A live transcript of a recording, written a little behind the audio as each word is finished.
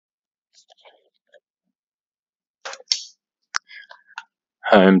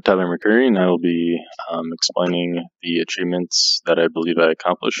Hi, I'm Tyler McCurry, and I will be explaining the achievements that I believe I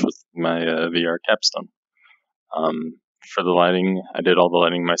accomplished with my VR capstone. For the lighting, I did all the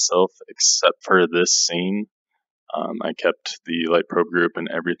lighting myself except for this scene. I kept the light probe group and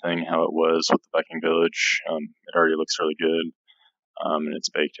everything how it was with the Viking Village. It already looks really good, and it's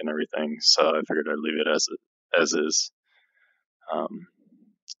baked and everything, so I figured I'd leave it as is.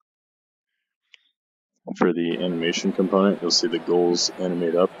 For the animation component, you'll see the goals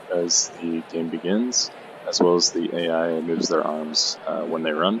animate up as the game begins, as well as the AI moves their arms when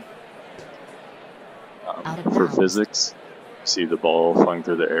they run. For physics, you see the ball flying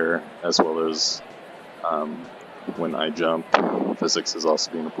through the air, as well as when I jump, physics is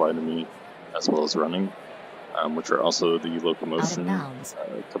also being applied to me, as well as running, which are also the locomotion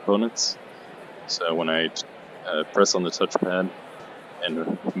components. So when I press on the touchpad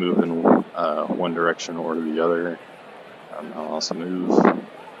and move in one direction or the other, I'll also move.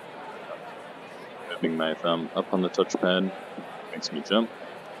 Moving my thumb up on the touchpad makes me jump.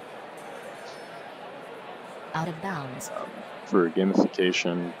 Out of bounds. For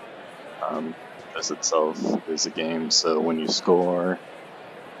gamification, this itself is a game, so when you score,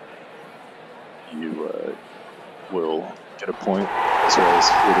 you will get a point, as well as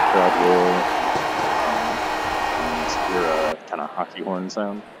hear the crowd roar, and hear a kind of hockey horn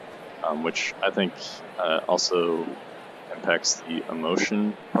sound, which I think also impacts the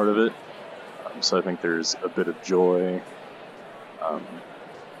emotion part of it. So I think there's a bit of joy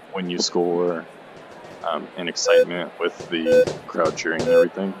when you score, and excitement with the crowd cheering and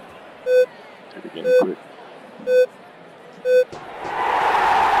everything. Do it again quick.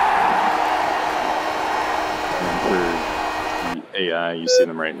 And for the AI, you see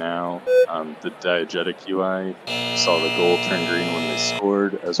them right now. The diegetic UI, you saw the goal turn green when they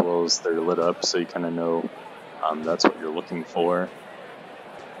scored, as well as they're lit up, so you kind of know that's what you're looking for.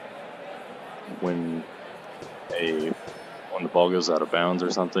 When the ball goes out of bounds or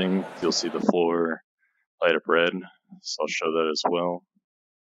something, you'll see the floor light up red, so I'll show that as well.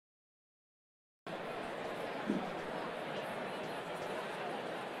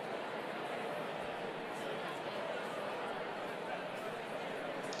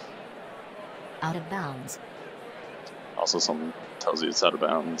 Out of bounds. Also, something tells you it's out of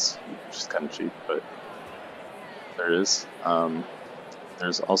bounds, which is kind of cheap, but there it is.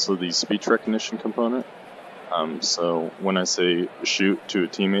 There's also the speech recognition component. So when I say shoot to a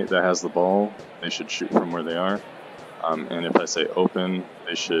teammate that has the ball, they should shoot from where they are. And if I say open,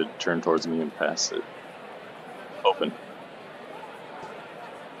 they should turn towards me and pass it. Open.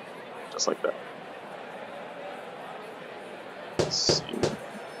 Just like that. Let's see.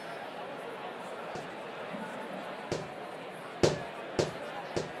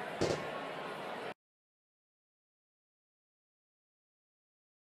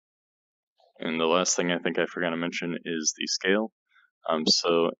 And the last thing I think I forgot to mention is the scale.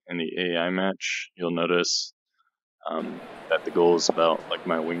 So in the AI match, you'll notice that the goal is about like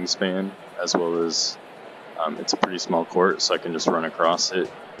my wingspan, as well as it's a pretty small court, so I can just run across it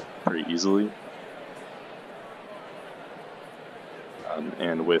pretty easily.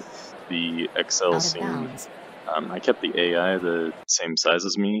 And with the XL scene, I kept the AI the same size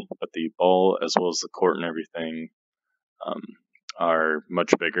as me, but the ball, as well as the court and everything, are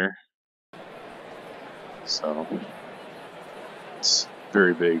much bigger. So it's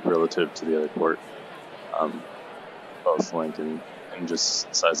very big relative to the other court, both length and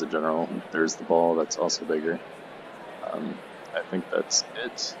just size in general. There's the ball that's also bigger. I think that's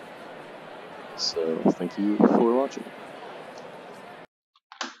it. So thank you for watching.